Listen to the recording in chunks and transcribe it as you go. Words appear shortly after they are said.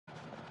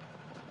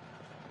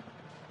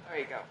There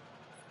you go.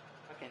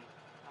 Fucking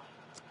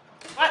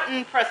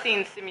button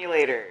pressing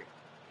simulator.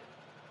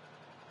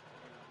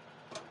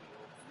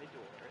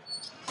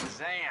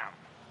 Zam!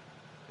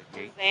 The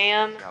gate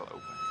Zam. shall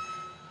open.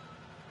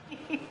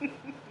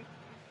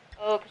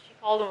 Oh, because she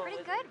called him a Pretty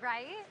wizard. good,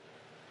 right?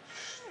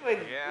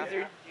 What Yeah.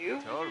 wizards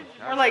do? Totally.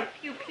 More like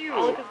pew pew.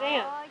 Alakazam.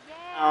 Oh,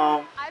 yeah.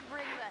 Oh. I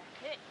bring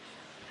the hits.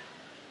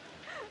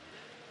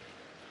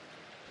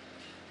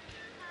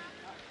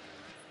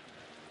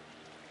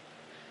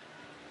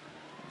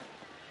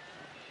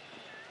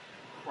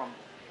 Crumble.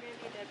 You're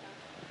gonna be dead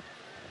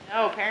now.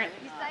 No, apparently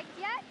You not. psyched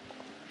yet?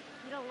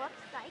 You don't look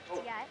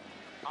psyched yet.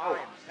 Oh, I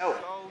am no,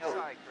 so no.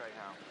 psyched right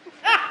now.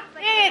 Ah!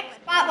 Dang it!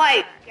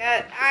 Spotlight!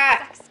 Get,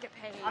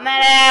 Sexcapade. on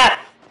that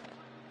ass!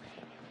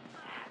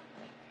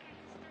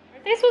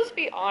 Aren't they supposed to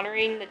be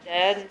honoring the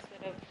dead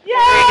instead of Yeah,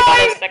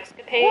 worrying about a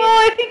sexcapade?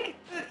 Well, I think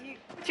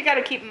what you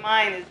gotta keep in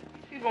mind is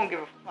these people don't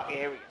give a fuck.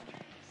 Here we go.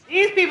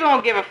 These people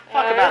don't give a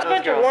fuck about there's a those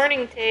bunch girls. of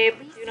warning tape.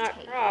 Police Do not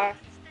tape. cross.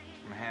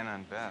 From Hannah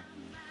and Beth.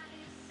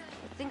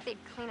 You'd think they'd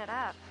clean it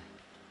up.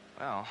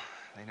 Well,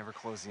 they never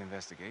closed the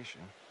investigation.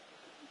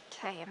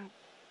 Okay, I'm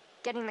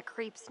getting the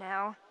creeps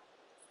now.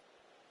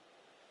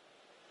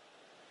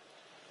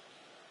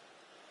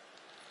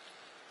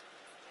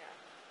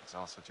 It's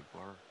all such a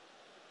blur.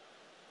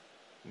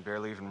 I can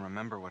barely even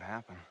remember what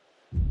happened.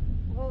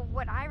 Well,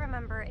 what I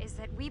remember is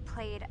that we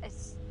played a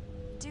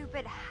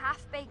stupid,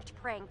 half-baked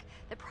prank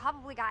that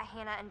probably got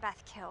Hannah and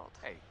Beth killed.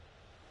 Hey,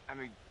 I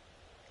mean,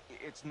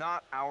 it's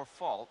not our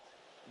fault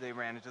they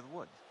ran into the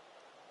woods.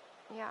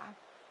 Yeah.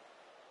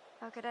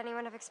 How could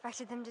anyone have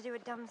expected them to do a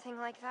dumb thing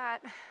like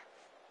that?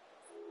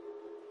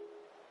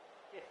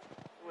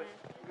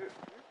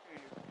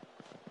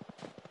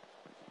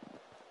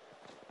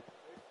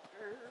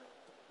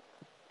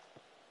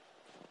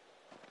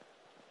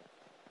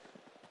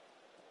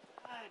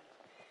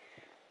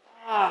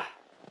 Ah,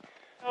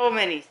 so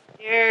many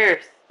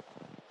stairs.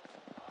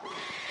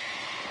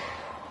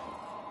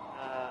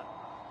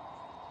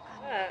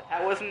 What?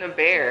 That wasn't a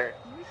bear.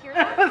 You hear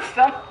That that? was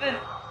something.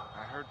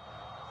 I heard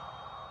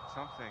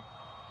something.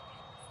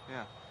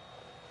 Yeah.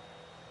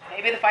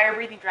 Maybe the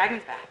fire-breathing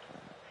dragon's back.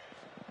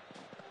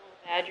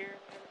 Badger.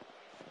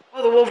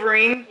 Oh, the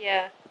Wolverine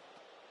Yeah.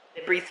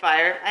 that breathes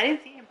fire. I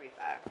didn't see him breathe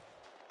fire.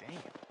 Damn.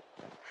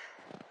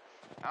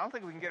 I don't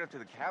think we can get up to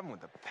the cabin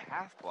with a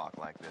path block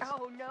like this.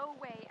 Oh, no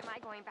way am I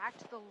going back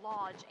to the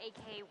lodge,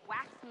 aka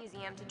Wax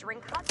Museum, to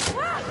drink hot.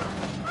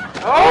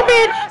 Oh,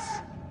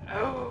 bitch!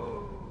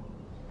 Oh.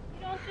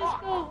 You don't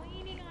just go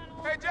leaning on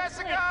all Hey, the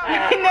Jessica!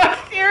 like that.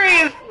 No,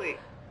 seriously.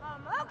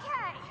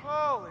 Okay.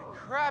 Holy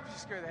crap, you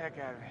scared the heck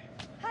out of me.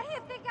 How do you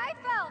think I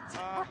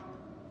felt?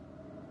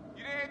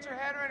 You didn't hit your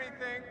head or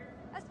anything.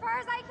 As far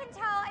as I can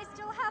tell, I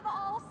still have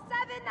all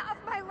 7 of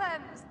my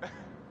limbs.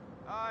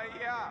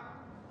 Yeah.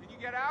 Can you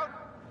get out?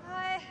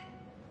 I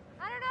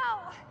don't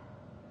know.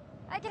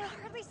 I can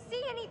hardly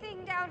see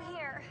anything down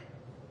here.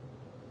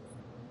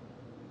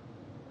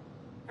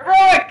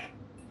 Heroic!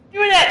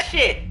 Doing that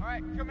shit!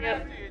 Alright, coming Yep.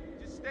 after you.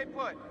 Just stay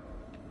put.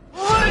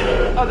 What?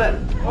 Oh, that.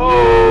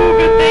 Oh,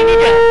 good thing you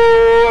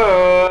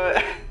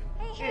got.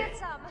 Hey,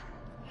 handsome.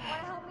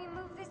 Wanna help me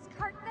move this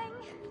cart thing?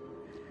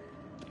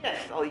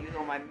 Yes, I'll use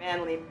all my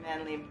manly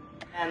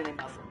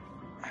muscles.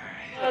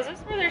 Oh, is this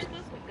where they're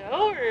supposed to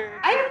go, or?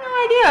 I have no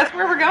idea. That's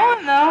where we're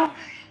going, though.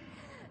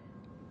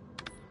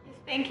 Yes,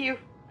 thank you.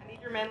 I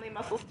need your manly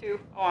muscles, too.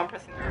 Oh, I'm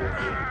pressing the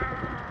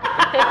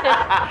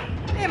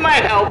It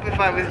might help if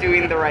I was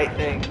doing the right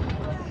thing.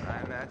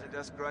 I imagined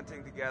us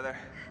grunting together.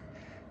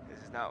 This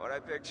is not what I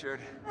pictured.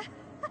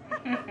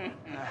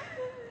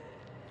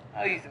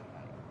 Oh, you're so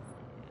funny.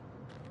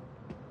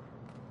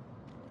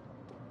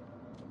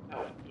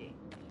 Oh, yeah.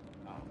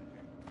 Oh,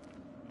 okay.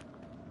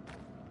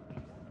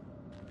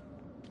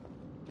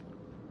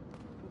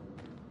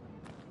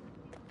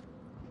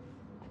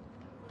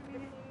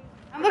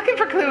 I'm looking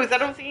for clues. I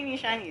don't see any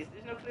shinies.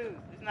 There's no clues.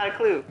 There's not a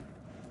clue.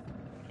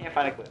 Can't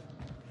find a clue.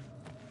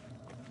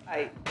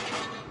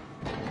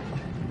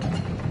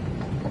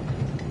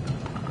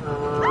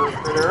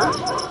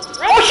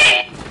 Oh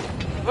shit!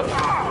 Whoops.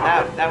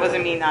 That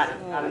wasn't me. Not a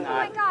Oh my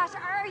nod. gosh,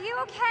 are you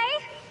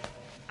okay?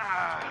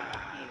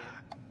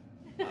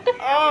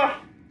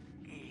 Oh.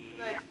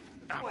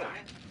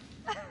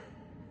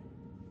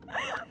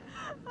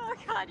 Oh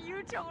god,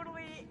 you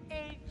totally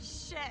ate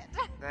shit.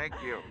 Thank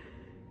you.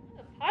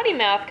 The potty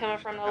mouth coming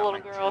from the Got little my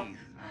girl. teeth.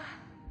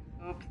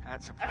 Oops.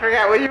 That's a I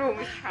forgot which one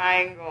was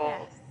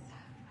triangle.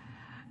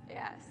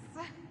 Yes.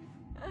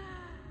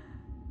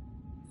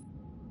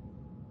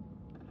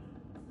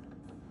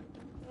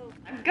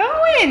 I'm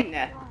going.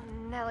 Oh,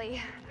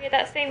 Nelly. Yeah,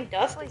 that same This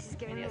dust place is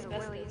giving me the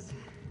asbestos. willies.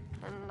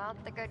 And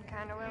not the good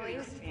kind of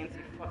willies. Fancy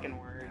fucking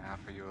word. Can I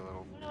offer you a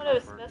little You know what it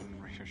was comfort best-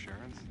 and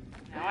reassurance?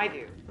 Now I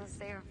do. We'll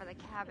save it for the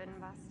cabin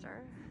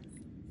buster.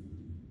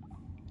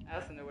 I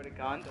also know what a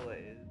gondola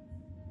is.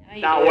 Now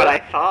you Not do. what I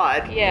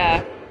thought.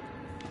 Yeah.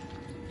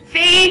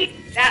 See?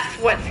 That's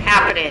what's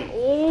happening.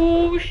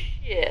 Oh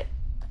shit.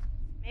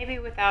 Maybe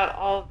without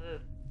all the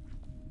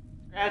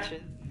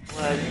scratches and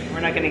blood,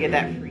 we're not gonna get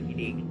that freaky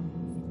deek.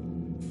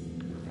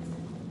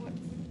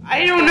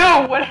 I don't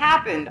know what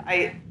happened.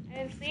 I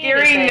didn't see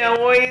Scary anything.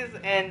 noise,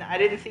 and I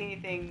didn't see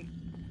anything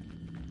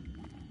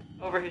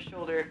over his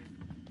shoulder.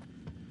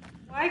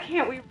 Why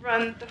can't we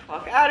run the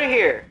fuck out of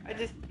here?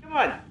 Come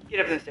on, get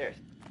up the stairs.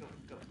 Go,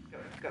 go, go,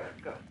 go,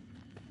 go.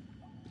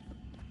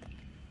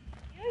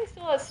 Yeah, he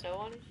still has snow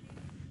on his shoes.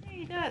 Yeah,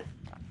 he does.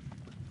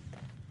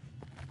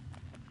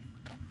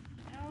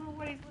 I don't know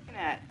what he's looking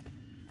at.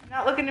 I'm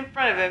not looking in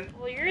front of him.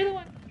 Well, you're the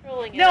one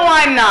controlling it. No,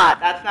 I'm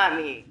not. That's not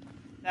me.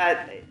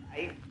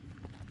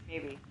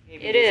 Maybe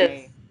It is.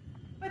 Me.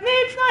 But no,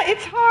 it's not.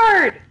 It's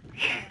hard.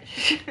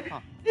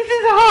 This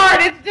is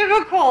hard. It's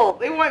difficult.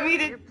 They want me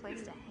to. Your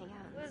place to hang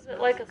out. What is it,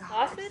 like a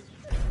sausage?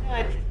 No,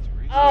 it's.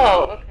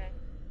 Oh, okay.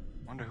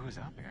 Wonder who's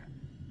up here.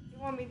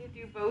 They want me to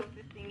do both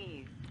the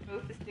thingies,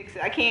 both the sticks.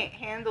 I can't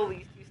handle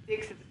these two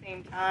sticks at the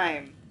same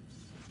time.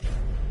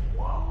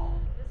 Whoa.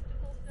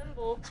 Mystical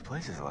symbol. This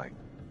place is like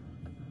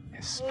Oh,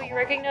 historical. you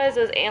recognize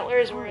those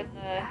antlers were in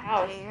the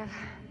house.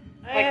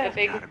 Like the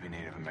big... Gotta be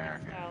Native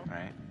American, Oh.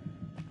 right?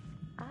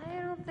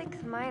 I don't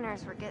think the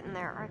miners were getting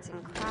their arts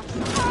and crafts.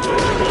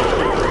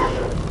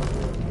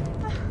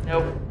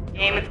 Nope.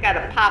 Game, it's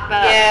gotta pop up.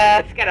 Yeah.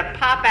 It's gotta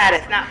pop at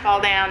us, not fall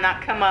down,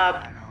 not come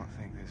up. I don't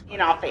think this In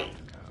our place face.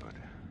 is code.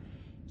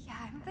 Yeah,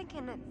 I'm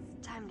thinking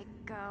it's time to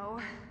go.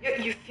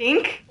 You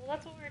think? Well,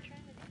 that's what we were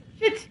trying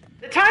to do. Shit.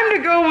 The time to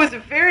go was a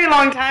very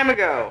long time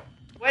ago.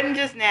 Wasn't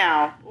just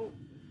now. Ooh.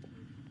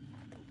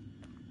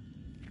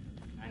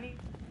 Honey.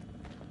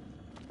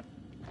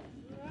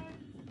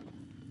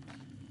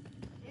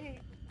 Yay.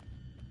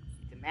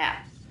 It's a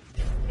map.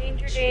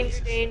 Danger,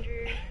 danger,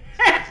 danger.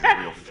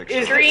 Real fiction.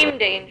 Extreme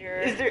danger.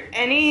 Is there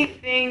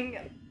anything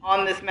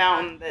on this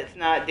mountain that's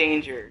not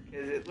danger?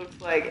 Because it looks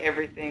like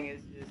everything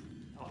is just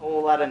a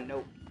whole lot of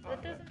nope.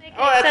 That doesn't make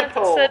Oh, any that's a sense.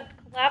 pole. It said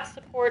collapse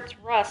supports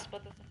rust,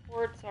 but the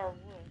supports are wood.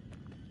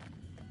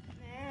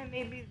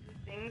 Maybe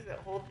the things that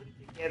hold them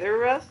together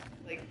rust,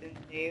 like the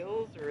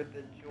nails or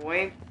the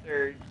joints,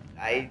 or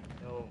I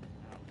don't know.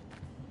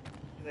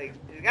 Like,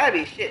 there's gotta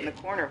be shit in the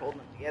corner holding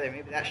them together.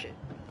 Maybe that shit.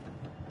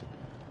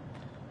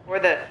 Or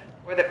the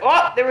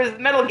oh, there was the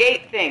metal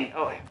gate thing.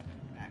 Oh,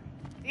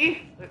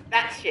 see, look,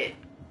 that shit,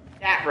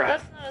 that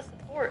rust. That's not a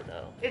support,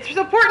 though. It's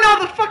supporting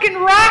all the fucking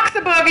rocks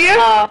above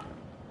you.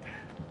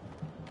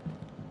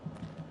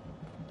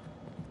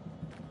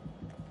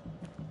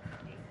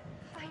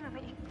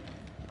 Finally,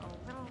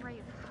 a little ray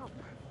of hope.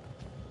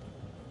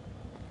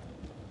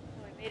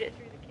 So we made it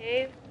through the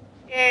cave.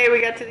 Yay,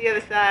 we got to the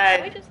other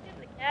Can we side. just get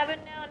in the cabin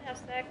now and have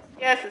sex?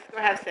 Yes, let's go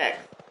have sex.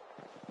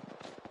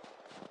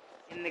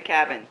 In the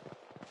cabin.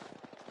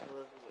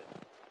 Middle of the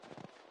woods.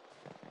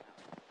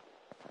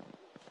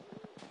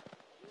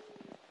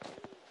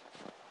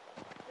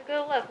 We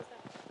go left. What's that?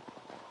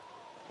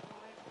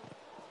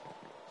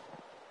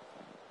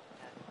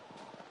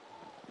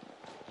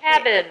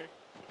 Cabin.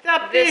 It's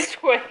up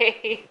This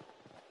way.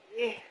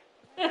 Yeah.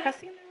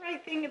 Pressing the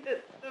right thing. The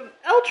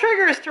L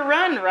trigger is to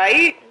run,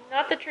 right?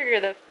 Not the trigger,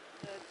 the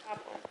top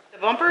one. The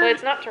bumper? But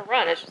it's not to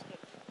run, it's just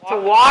to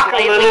walk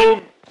slightly, a little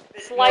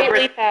bit slightly more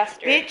brisk.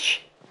 faster. Bitch,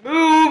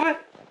 move.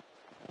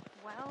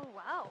 Well.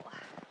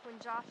 When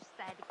Josh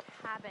said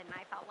cabin,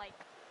 I felt like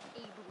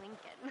Abe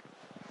Lincoln.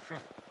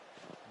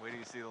 Wait till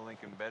you see the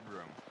Lincoln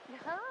bedroom.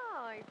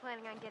 Oh, are you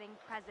planning on getting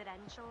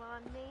presidential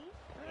on me?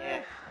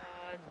 Yeah.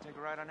 Take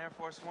a ride on Air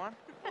Force One?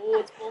 Oh,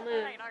 it's full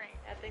moon. All right.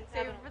 That thing's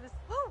Save having it for this.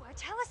 Ooh, a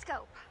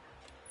telescope.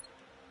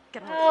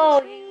 Gonna Oh,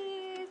 look at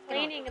the trees.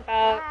 complaining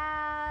about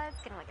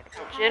Gonna look at the a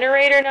clouds.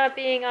 generator not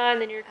being on,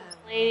 then you're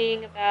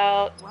complaining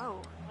about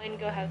Whoa. wanting to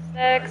go have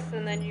sex,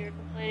 and then you're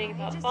complaining I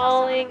about just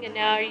falling, also- and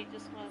now you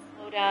just want to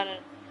slow down and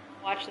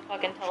watch the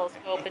fucking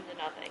telescope into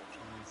nothing.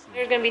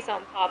 There's gonna be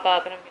something pop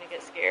up, and I'm gonna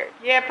get scared.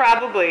 Yeah,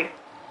 probably.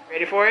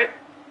 Ready for it?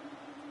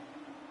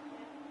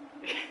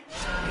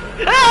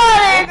 Oh,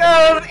 there it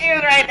goes. It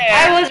was right there.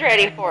 I was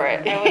ready for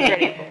it.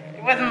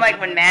 It wasn't like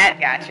when Matt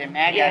got you.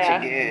 Matt Yeah.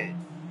 got you good.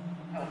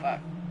 Oh, fuck.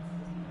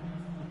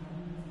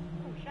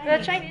 The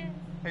Chinese.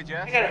 Hey,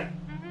 Jess. I got it.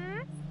 Mm-hmm.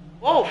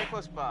 Whoa. Hey,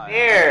 close by.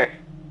 There.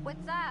 What's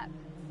up?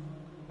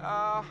 This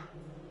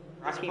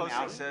Rocky posting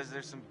Mountain? says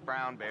there's some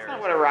brown bears. That's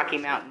not what a Rocky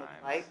around Mountain looks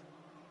sometimes.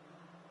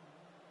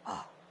 like.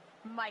 Oh,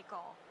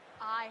 Michael,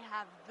 I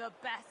have the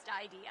best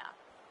idea.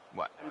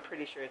 What? I'm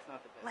pretty sure it's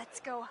not the best. Let's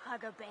go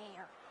hug a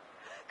bear.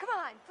 Come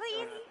on,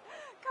 please.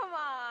 Come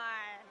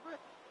on.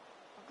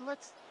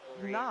 Let's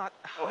not.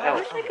 Oh, I elk.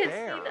 wish I could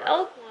see the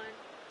elk one.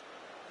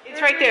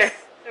 It's right there. It's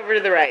over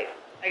to the right.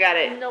 I got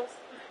it. No.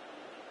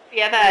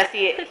 See, I thought I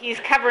see it. He's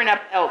covering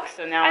up elk,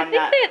 so now I I'm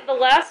think not. that the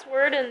last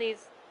word in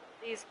these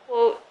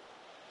quote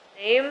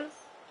names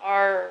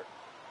are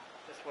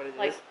That's what it is.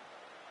 like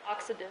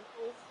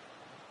occidentals.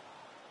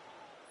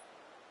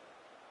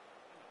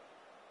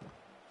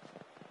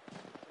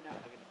 We're not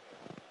hugging a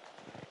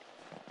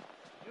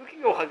bear. You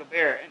can go hug a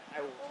bear, and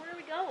I will. Well, where are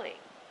we going?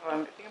 Oh, I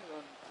think I'm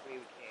going the way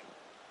we came.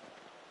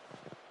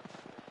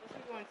 Supposed to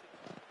be going to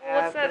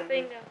Well, what's that cabin.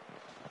 thing now? Is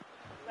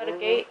that a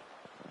gate?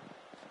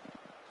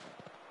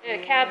 Yeah,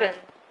 cabin.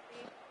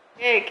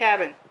 Hey,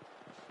 cabin.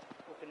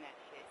 Open that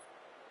shit.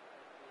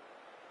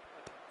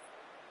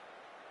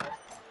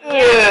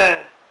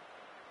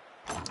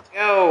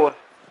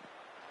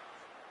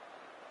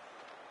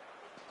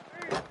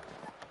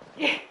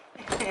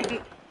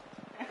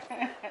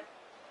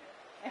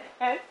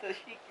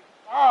 she can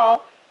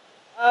fall.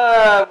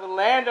 Will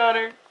land on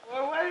her.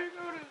 Well, why did you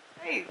go to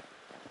space?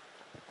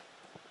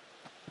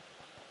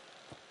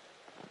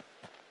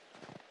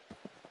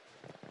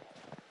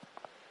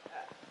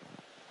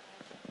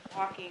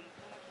 Walking,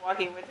 so much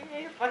walking. What's it?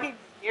 You're fucking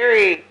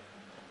scary.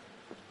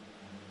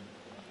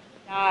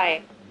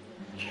 Die.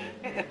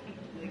 Like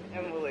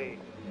Emily.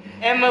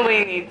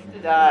 Emily needs to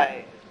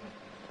die.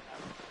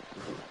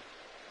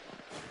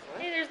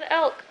 Hey, there's the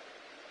elk.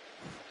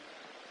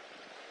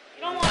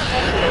 You don't want to.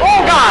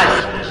 Oh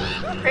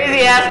god!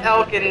 Crazy ass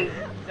elk and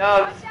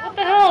doves. What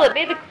the hell? It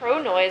made the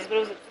crow noise, but it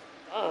was a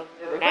dove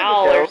or an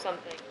owl or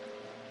something.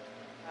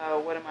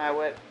 What am I?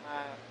 Wait.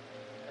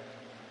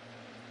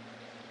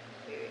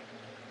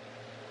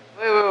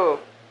 There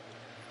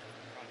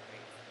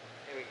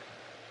we go.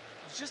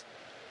 Just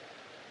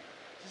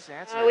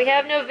answer. We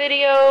have no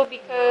video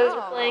because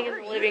we're playing in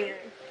the living room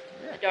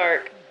in the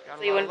dark,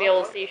 so you wouldn't be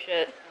able to see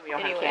shit. We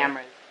don't anyway. have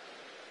cameras.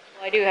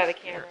 Well, I do have a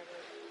camera.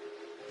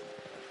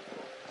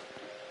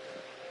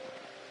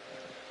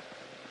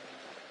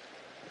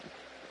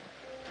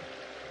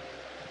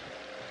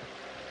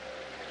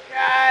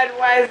 God,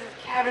 why is this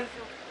cabin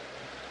so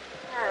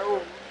far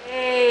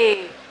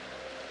away?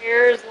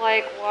 Bears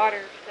like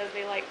water because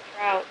they like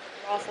trout.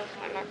 They're also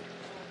not nocturnal,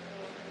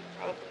 so it's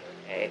probably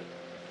okay.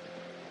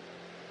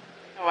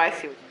 Oh, I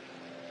see what you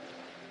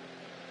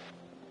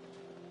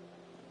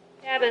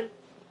Cabin. mean.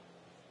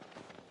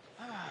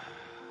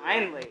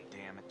 Finally.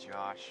 Damn it,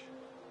 Josh.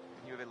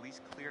 Can you have at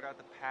least cleared out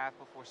the path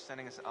before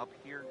sending us up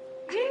here?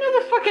 You didn't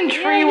know the fucking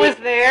tree was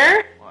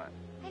there? What?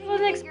 I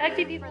wasn't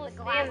expecting people to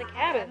stay in the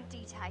cabin.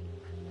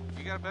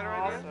 You got a better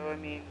idea? Also, I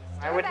mean,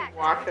 why would you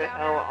walk the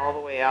hell all the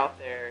way out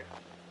there?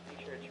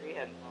 Make sure a tree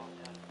hadn't fallen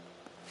down.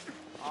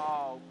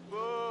 Oh,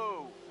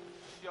 boo!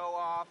 Show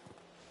off.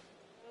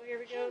 Oh, here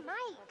we Hey, go.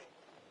 Mike.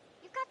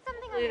 You've got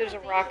something Hopefully on there's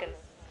your a rock in face.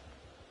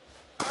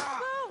 this.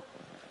 Whoa.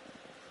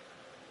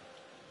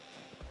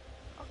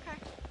 Okay.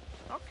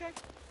 Okay.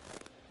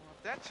 Well,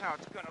 if that's how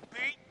it's gonna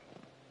be.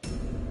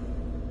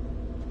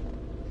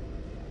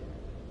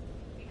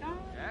 Be gone.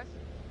 Yes?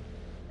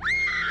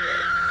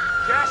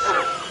 Yes!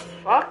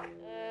 Fuck.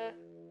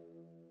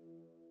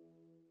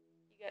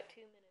 You got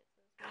 2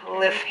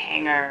 minutes.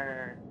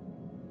 Cliffhanger.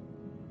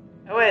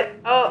 Oh, wait.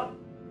 Oh.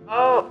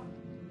 Oh.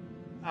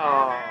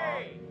 Oh.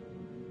 Hey!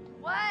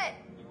 What?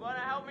 You wanna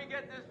help me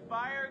get this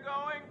fire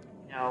going?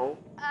 No.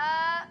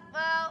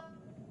 Well,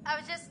 I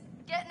was just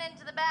getting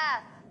into the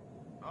bath.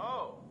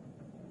 Oh.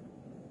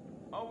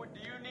 Oh, do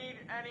you need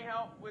any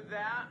help with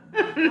that?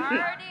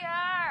 Already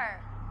are.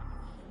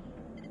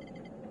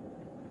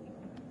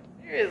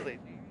 Seriously,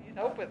 do you need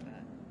help with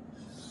that?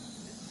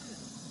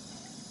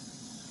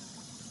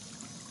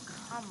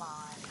 Come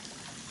on.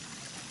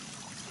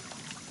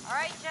 All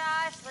right,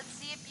 Josh, let's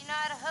see if you know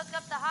how to hook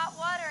up the hot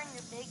water in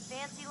your big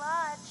fancy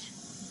lodge.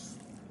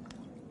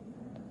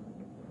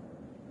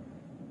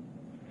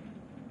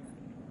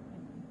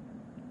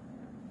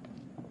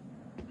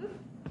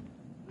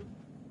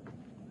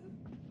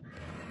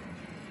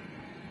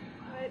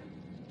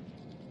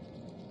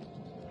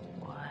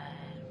 What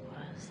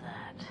was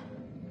that?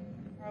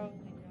 Probably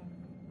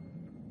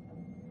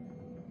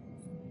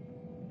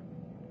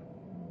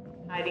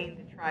Hiding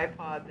the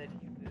tripod that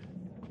he was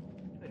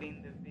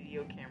putting the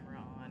video camera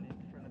on in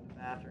front of the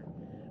bathroom.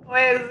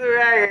 Wait, it's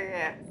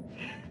right.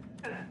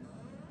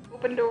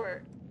 Open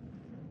door.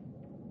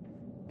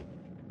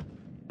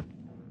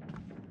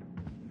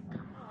 I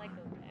don't like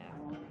those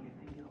masks.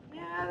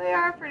 Yeah, they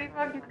are pretty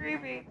fucking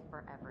creepy.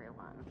 For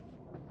everyone.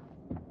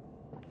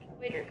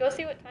 Wait, go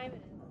see what time it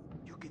is.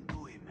 You can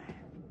do it, man.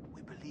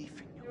 We believe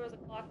in There was a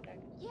clock back.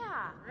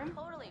 Yeah,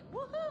 totally.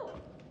 Woohoo!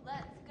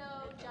 Let's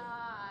go,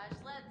 Josh.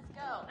 Let's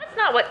go. That's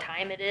not what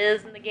time it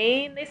is in the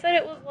game. They said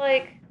it was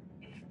like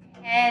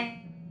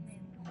 10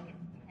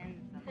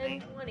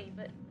 something. 10:20,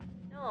 but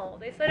no,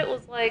 they said it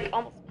was like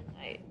almost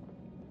midnight.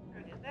 Oh,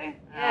 did they?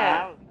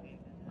 Yeah. I was paying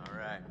attention. All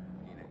right,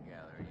 peanut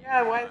gallery.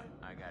 Yeah, why?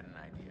 I got an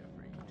idea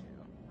for you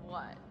two.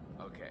 What?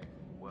 Okay.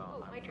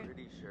 Well, Oh, my I'm turn.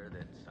 pretty sure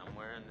that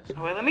somewhere in this.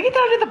 Oh, wait, let me get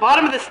down to the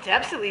bottom of the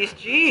steps at least.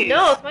 Jeez.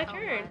 No, it's my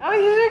turn. Oh,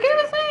 you're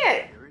gonna say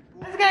it.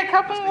 Let's get a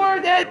couple more.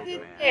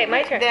 Okay,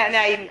 my turn.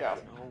 Now you can go.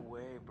 No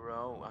way,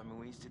 bro. I mean,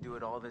 we used to do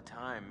it all the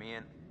time, me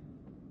and.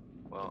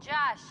 Well,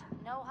 Josh,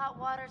 no hot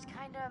water's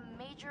kind of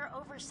major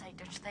oversight,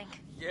 don't you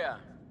think? yeah.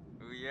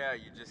 Ooh, yeah,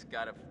 you just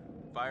gotta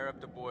fire up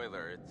the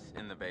boiler. It's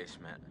in the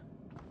basement.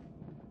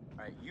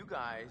 All right, you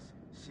guys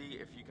see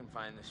if you can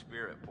find the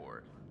spirit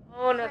board.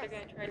 Oh no, they're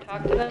gonna try to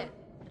talk to them.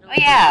 Oh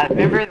yeah,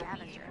 remember the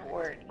Ouija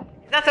board?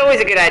 That's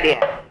always a good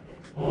idea.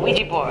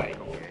 Ouija board.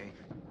 Okay.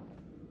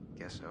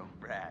 Guess so.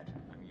 Brad,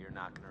 I mean, you're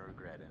not gonna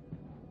regret it.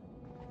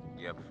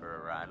 You up for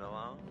a ride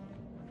along?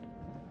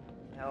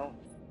 No.